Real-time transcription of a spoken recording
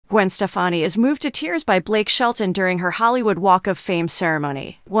Gwen Stefani is moved to tears by Blake Shelton during her Hollywood Walk of Fame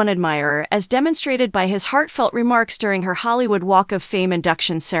ceremony. One admirer, as demonstrated by his heartfelt remarks during her Hollywood Walk of Fame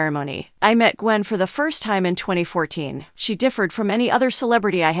induction ceremony. "I met Gwen for the first time in 2014. She differed from any other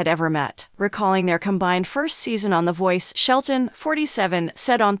celebrity I had ever met." Recalling their combined first season on The Voice, Shelton, 47,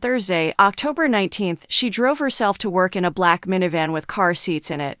 said on Thursday, October 19th, she drove herself to work in a black minivan with car seats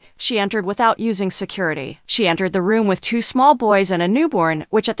in it. She entered without using security. She entered the room with two small boys and a newborn,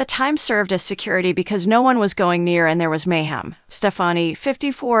 which at the time served as security because no one was going near and there was mayhem. Stefani,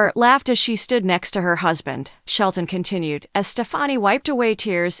 54, laughed as she stood next to her husband. Shelton continued, "As Stefani wiped away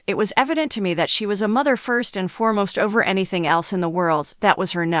tears, it was evident to me that she was a mother first and foremost over anything else in the world. That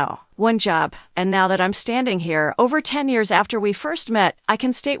was her no. One job. And now that I'm standing here, over 10 years after we first met, I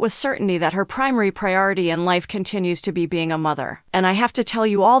can state with certainty that her primary priority in life continues to be being a mother. And I have to tell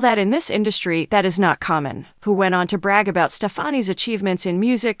you all that in this industry, that is not common." Who went on to brag about Stefani's achievements in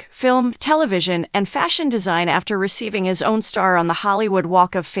music, film, television, and fashion design after receiving his own star on the Hollywood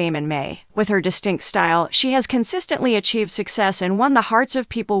Walk of Fame in May. "With her distinct style, she has consistently achieved success and won the hearts of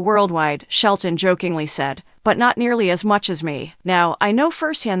people worldwide," Shelton jokingly said. "But not nearly as much as me. Now, I know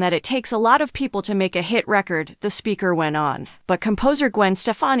firsthand that it takes a lot of people to make a hit record," the speaker went on. "But composer Gwen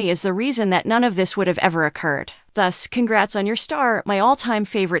Stefani is the reason that none of this would have ever occurred. Thus, congrats on your star, my all-time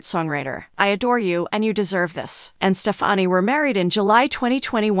favorite songwriter. I adore you, and you deserve this." And Stefani were married in July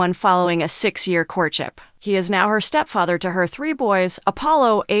 2021 following a 6-year courtship. He is now her stepfather to her 3 boys,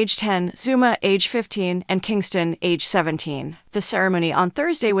 Apollo, age 10, Zuma, age 15, and Kingston, age 17. The ceremony on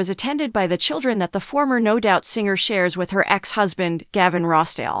Thursday was attended by the children that the former No Doubt singer shares with her ex-husband, Gavin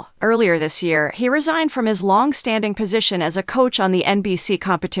Rossdale. Earlier this year, he resigned from his long-standing position as a coach on the NBC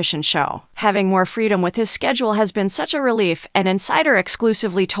competition show. "Having more freedom with his schedule has been such a relief," an insider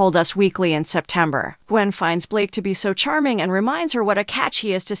exclusively told Us Weekly in September. Gwen finds Blake to be so charming and reminds her what a catch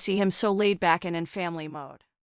he is to see him so laid back and in family mode.